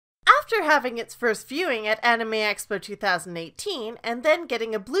After having its first viewing at Anime Expo 2018 and then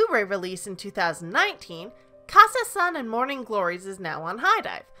getting a Blu-ray release in 2019, Kase-san and Morning Glories is now on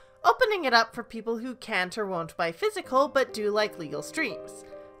HIDIVE, opening it up for people who can't or won't buy physical but do like legal streams.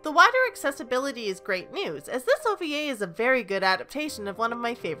 The wider accessibility is great news, as this OVA is a very good adaptation of one of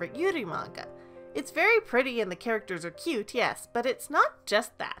my favorite Yuri manga. It's very pretty and the characters are cute, yes, but it's not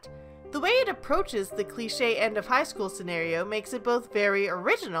just that. The way it approaches the cliché end of high school scenario makes it both very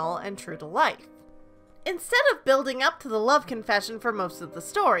original and true to life. Instead of building up to the love confession for most of the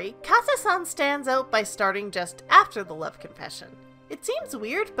story, Kase-san stands out by starting just after the love confession. It seems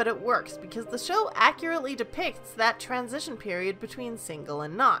weird, but it works because the show accurately depicts that transition period between single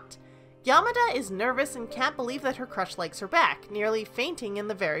and not. Yamada is nervous and can't believe that her crush likes her back, nearly fainting in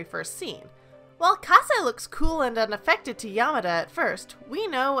the very first scene. While Kase looks cool and unaffected to Yamada at first, we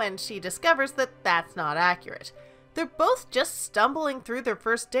know and she discovers that that's not accurate. They're both just stumbling through their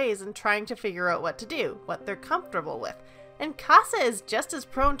first days and trying to figure out what to do, what they're comfortable with, and Kase is just as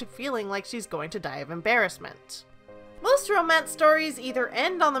prone to feeling like she's going to die of embarrassment. Most romance stories either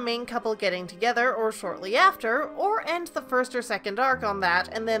end on the main couple getting together or shortly after, or end the first or second arc on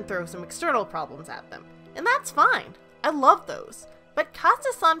that and then throw some external problems at them. And that's fine. I love those. But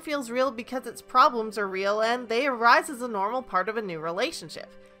Kase-san feels real because its problems are real and they arise as a normal part of a new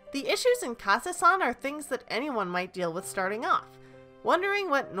relationship. The issues in Kase-san are things that anyone might deal with starting off. Wondering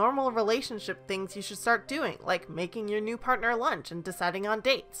what normal relationship things you should start doing, like making your new partner lunch and deciding on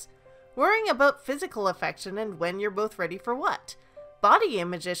dates. Worrying about physical affection and when you're both ready for what. Body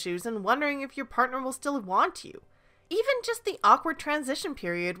image issues and wondering if your partner will still want you. Even just the awkward transition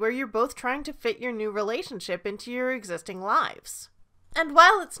period where you're both trying to fit your new relationship into your existing lives. And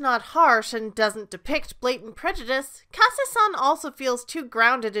while it's not harsh and doesn't depict blatant prejudice, Kase-san also feels too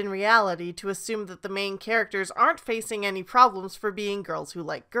grounded in reality to assume that the main characters aren't facing any problems for being girls who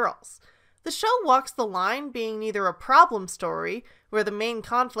like girls. The show walks the line being neither a problem story, where the main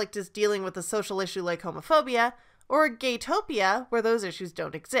conflict is dealing with a social issue like homophobia, or a gaytopia, where those issues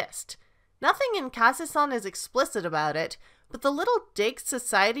don't exist. Nothing in Kase-san is explicit about it, but the little digs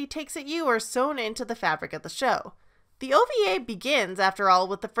society takes at you are sewn into the fabric of the show. The OVA begins, after all,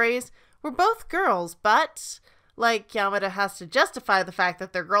 with the phrase, "We're both girls, but..." like Yamada has to justify the fact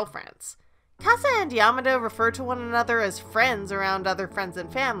that they're girlfriends. Kase and Yamada refer to one another as friends around other friends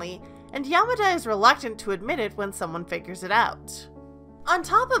and family, and Yamada is reluctant to admit it when someone figures it out. On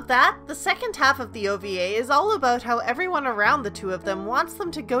top of that, the second half of the OVA is all about how everyone around the two of them wants them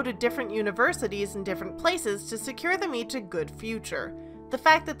to go to different universities and different places to secure them each a good future. The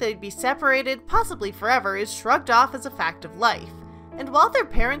fact that they'd be separated, possibly forever, is shrugged off as a fact of life. And while their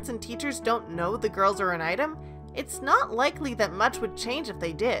parents and teachers don't know the girls are an item, it's not likely that much would change if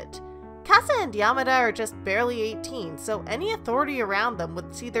they did. Kase and Yamada are just barely 18, so any authority around them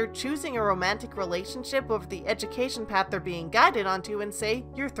would see their choosing a romantic relationship over the education path they're being guided onto and say,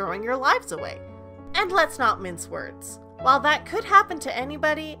 "You're throwing your lives away." And let's not mince words. While that could happen to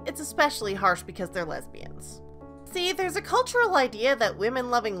anybody, it's especially harsh because they're lesbians. See, there's a cultural idea that women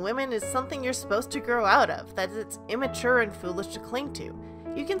loving women is something you're supposed to grow out of, that it's immature and foolish to cling to.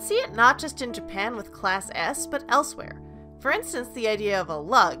 You can see it not just in Japan with Class S, but elsewhere. For instance, the idea of a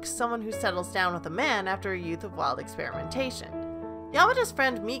lug, someone who settles down with a man after a youth of wild experimentation. Yamada's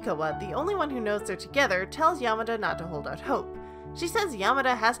friend Mikawa, the only one who knows they're together, tells Yamada not to hold out hope. She says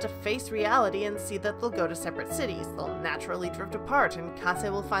Yamada has to face reality and see that they'll go to separate cities, they'll naturally drift apart, and Kase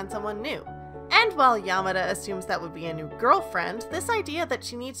will find someone new. And while Yamada assumes that would be a new girlfriend, this idea that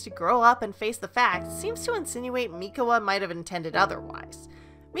she needs to grow up and face the facts seems to insinuate Mikawa might have intended otherwise.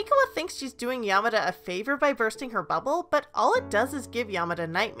 Mikawa thinks she's doing Yamada a favor by bursting her bubble, but all it does is give Yamada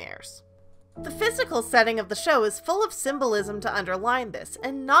nightmares. The physical setting of the show is full of symbolism to underline this,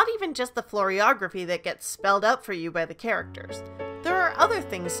 and not even just the floriography that gets spelled out for you by the characters. There are other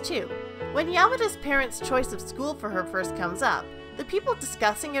things too. When Yamada's parents' choice of school for her first comes up, the people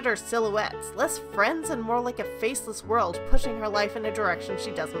discussing it are silhouettes, less friends and more like a faceless world pushing her life in a direction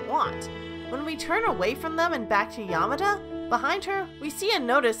she doesn't want. When we turn away from them and back to Yamada, behind her, we see a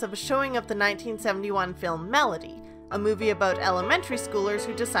notice of a showing of the 1971 film Melody, a movie about elementary schoolers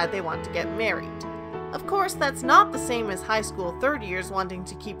who decide they want to get married. Of course, that's not the same as high school third years wanting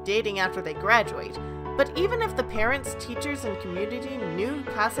to keep dating after they graduate, but even if the parents, teachers, and community knew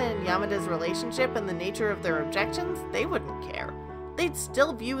Kase and Yamada's relationship and the nature of their objections, they wouldn't care. They'd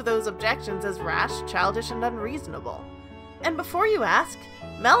still view those objections as rash, childish, and unreasonable. And before you ask,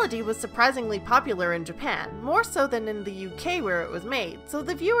 Melody was surprisingly popular in Japan, more so than in the UK where it was made, so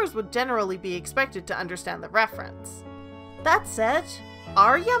the viewers would generally be expected to understand the reference. That said,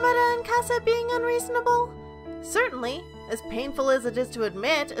 are Yamada and Kase being unreasonable? Certainly, As painful as it is to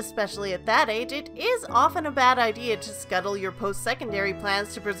admit, especially at that age, it is often a bad idea to scuttle your post-secondary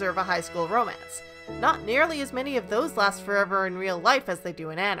plans to preserve a high school romance. Not nearly as many of those last forever in real life as they do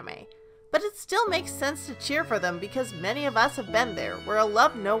in anime. But it still makes sense to cheer for them because many of us have been there, where a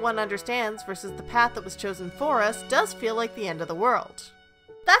love no one understands versus the path that was chosen for us does feel like the end of the world.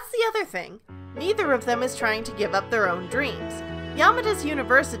 That's the other thing. Neither of them is trying to give up their own dreams. Yamada's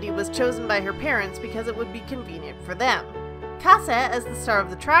university was chosen by her parents because it would be convenient for them. Kase, as the star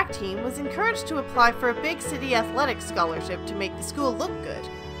of the track team, was encouraged to apply for a big city athletics scholarship to make the school look good,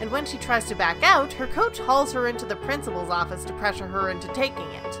 and when she tries to back out, her coach hauls her into the principal's office to pressure her into taking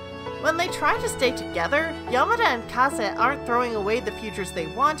it. When they try to stay together, Yamada and Kase aren't throwing away the futures they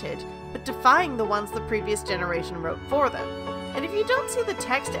wanted, but defying the ones the previous generation wrote for them. And if you don't see the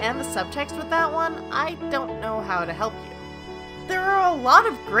text and the subtext with that one, I don't know how to help you. There are a lot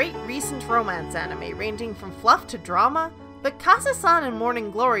of great recent romance anime ranging from fluff to drama, but Kase-san and Morning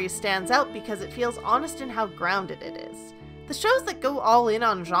Glories stands out because it feels honest in how grounded it is. The shows that go all in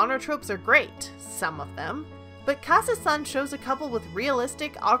on genre tropes are great, some of them, but Kase-san shows a couple with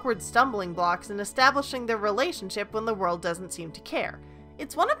realistic, awkward stumbling blocks in establishing their relationship when the world doesn't seem to care.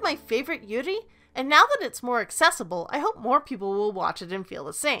 It's one of my favorite yuri, and now that it's more accessible, I hope more people will watch it and feel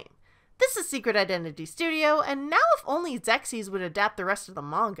the same. This is Secret Identity Studio, and now if only Zexys would adapt the rest of the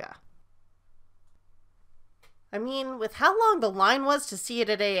manga. I mean, with how long the line was to see it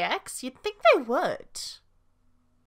at AX, you'd think they would.